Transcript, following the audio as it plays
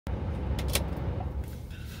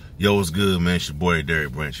Yo, what's good, man? It's your boy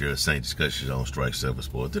Derek Branch here, Saint Discussions on Strike 7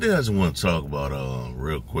 Sport. Today I just want to talk about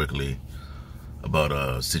real quickly about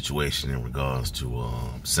a situation in regards to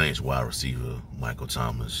Saints wide receiver Michael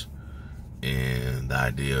Thomas and the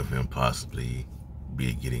idea of him possibly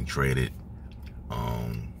getting traded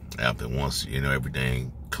after once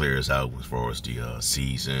everything clears out as far as the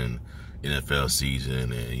season, NFL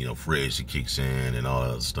season, and free agency kicks in and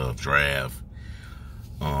all that stuff, draft.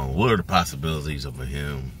 What are the possibilities of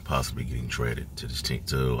him possibly getting traded to this team,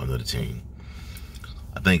 to another team?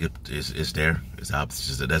 I think it's there. It's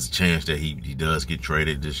opposite. That's a chance that he does get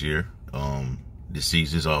traded this year,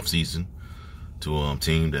 this off season, to a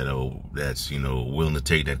team that's willing to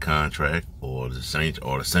take that contract, or the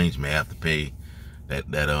Saints may have to pay that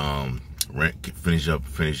rent, finish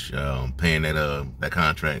paying that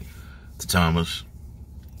contract to Thomas.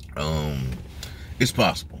 It's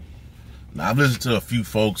possible. Now, I've listened to a few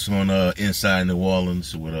folks on Inside New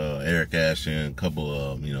Orleans with Eric Ashe and a couple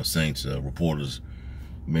of Saints reporters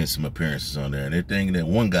made some appearances on there, and they're thinking that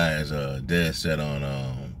one guy is dead set on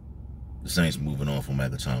the Saints moving on from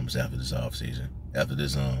Michael Thomas after this offseason, after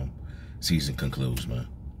this season concludes, man.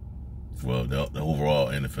 For the overall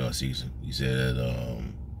NFL season, he said that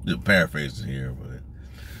the paraphrasing here, but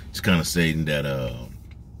it's kind of stating that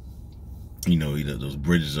either those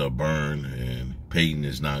bridges are burned and Peyton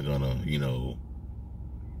is not gonna,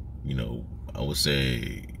 I would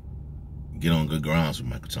say, get on good grounds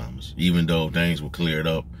with Michael Thomas, even though things were cleared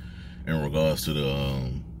up in regards to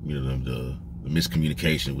the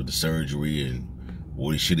miscommunication with the surgery and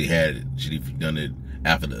what he should have done it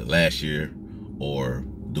after the last year or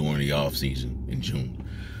during the off season in June,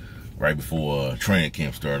 right before training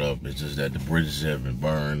camp started up. It's just that the bridges have been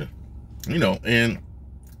burned, and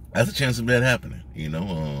that's a chance of that happening,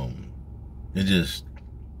 It just,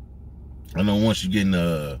 I know once you get in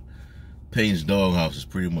Peyton's doghouse, it's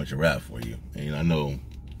pretty much a wrap for you. And I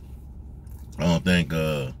don't think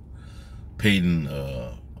Peyton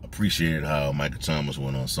appreciated how Michael Thomas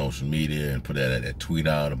went on social media and put that tweet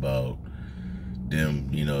out about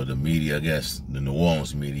them, the media, I guess, the New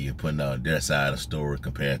Orleans media putting out their side of the story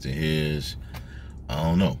compared to his. I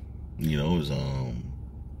don't know.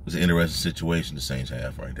 It's an interesting situation the Saints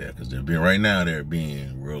have right there, because they're being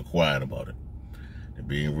real quiet about it. They're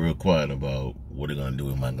being real quiet about what they're going to do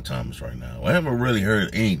with Michael Thomas right now. I haven't really heard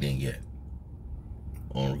anything yet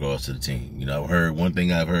on regards to the team. One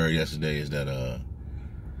thing I've heard yesterday is that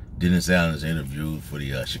Dennis Allen is interviewed for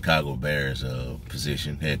the Chicago Bears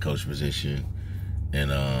head coach position,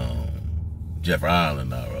 and Jeff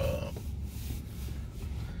Ireland,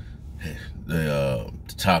 the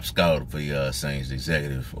top scout for the Saints, the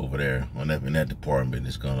executive over there in that department,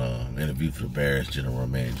 is gonna interview for the Bears general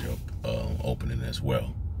manager opening as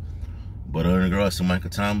well. But in regards to Michael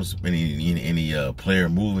Thomas, any player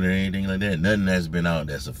moving or anything like that, nothing has been out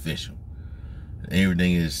that's official.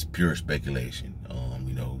 Everything is pure speculation.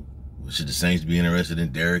 Should the Saints be interested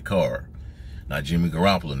in Derek Carr? Now, Jimmy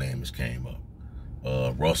Garoppolo name has came up.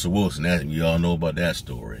 Russell Wilson, you all know about that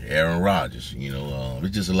story. Aaron Rodgers,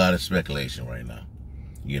 it's just a lot of speculation right now,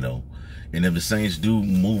 And if the Saints do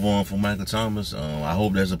move on from Michael Thomas, I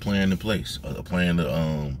hope there's a plan in place, a plan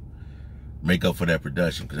to make up for that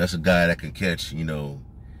production, because that's a guy that can catch, 10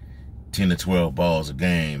 to 12 balls a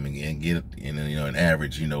game and get, an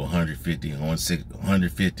average, 150,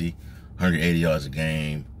 180 yards a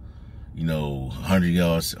game. 100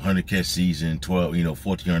 yards, 100 catch season,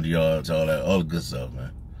 1,400 yards, all the good stuff,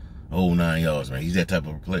 man. The whole 9 yards, man. He's that type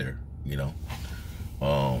of a player,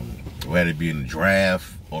 Whether it be in the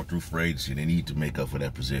draft or through free agency, they need to make up for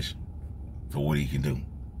that position, for what he can do,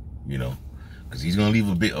 because he's gonna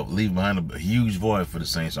leave behind a huge void for the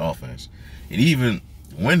Saints offense. And even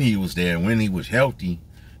when he was there, when he was healthy,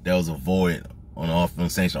 there was a void on the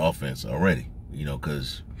Saints offense already,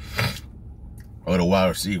 because other wide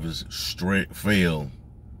receivers fail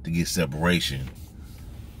to get separation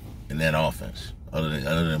in that offense, other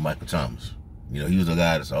than Michael Thomas. He was a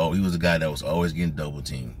guy that was always getting double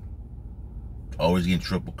teamed, always getting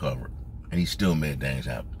triple covered, and he still made things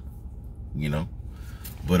happen.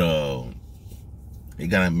 But they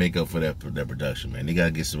gotta make up for that production, man. They gotta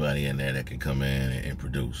get somebody in there that can come in and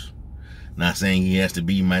produce. Not saying he has to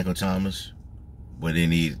be Michael Thomas, but they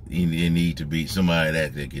need to be somebody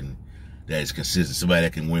that is consistent, somebody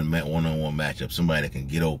that can win one-on-one matchups, somebody that can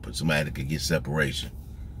get open, somebody that can get separation,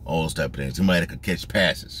 all those type of things, somebody that can catch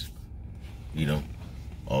passes.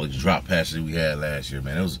 All these drop passes we had last year,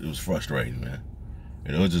 man, it was frustrating, man.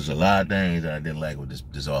 It was just a lot of things that I didn't like with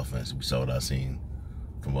this offense we saw that I seen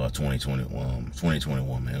from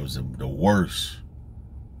 2021, man. It was the worst,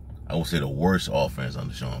 I would say the worst offense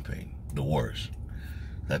under Sean Payton, the worst.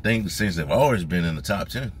 I think the Saints have always been in the top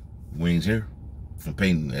 10 wins here from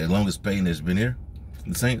Peyton. As long as Peyton has been here,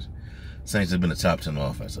 the Saints have been a top 10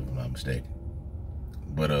 offense, if I'm not mistaken.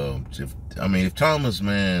 But if Thomas,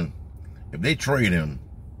 man, if they trade him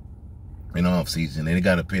in offseason, then they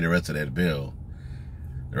got to pay the rest of that bill,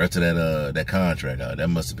 the rest of that contract out. That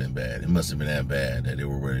must have been bad. It must have been that bad that they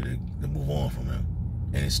were ready to move on from him,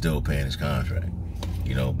 and he's still paying his contract.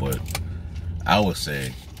 You know, but I would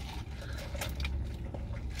say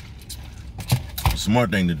the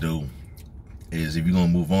smart thing to do is, if you're gonna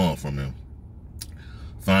move on from him,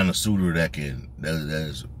 find a suitor that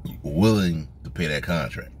is willing to pay that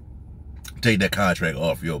contract. Take that contract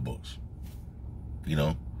off your books. You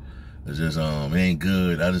know, it's just it ain't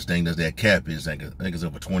good. I just think that cap is I think it's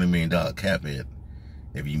over $20 million cap hit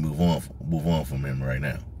if you move on from him right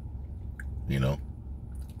now. You know,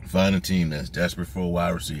 find a team that's desperate for a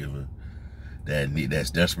wide receiver,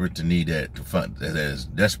 that's desperate to need that is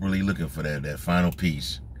desperately looking for that final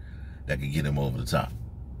piece that could get him over the top.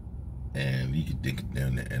 And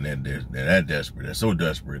they're that desperate. They're so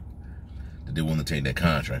desperate that they want to take that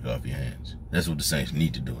contract off your hands. That's what the Saints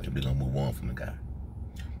need to do if they're gonna move on from the guy.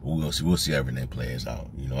 But we'll see everything plays out.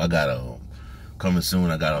 You know, I got coming soon.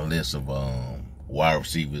 I got a list of wide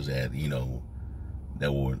receivers that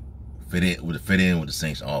that would fit in with the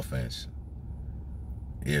Saints offense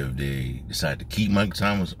if they decide to keep Michael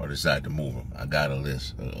Thomas or decide to move him. I got a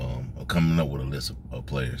list. Coming up with a list of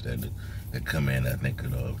players that come in that I think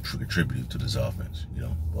could contribute to this offense. You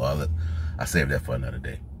know, well, I save that for another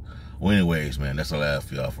day. Well, anyways, man, that's all I have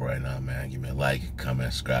for y'all for right now, man. Give me a like,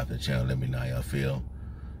 comment, subscribe to the channel. Let me know how y'all feel.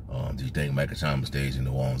 Do you think Michael Thomas stays in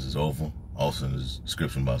New Orleans is over? Also in the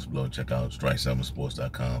description box below, check out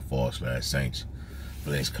strike7sports.com/Saints for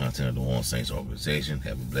the latest content of the New Orleans Saints organization.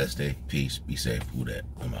 Have a blessed day. Peace. Be safe. Who that?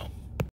 I'm out.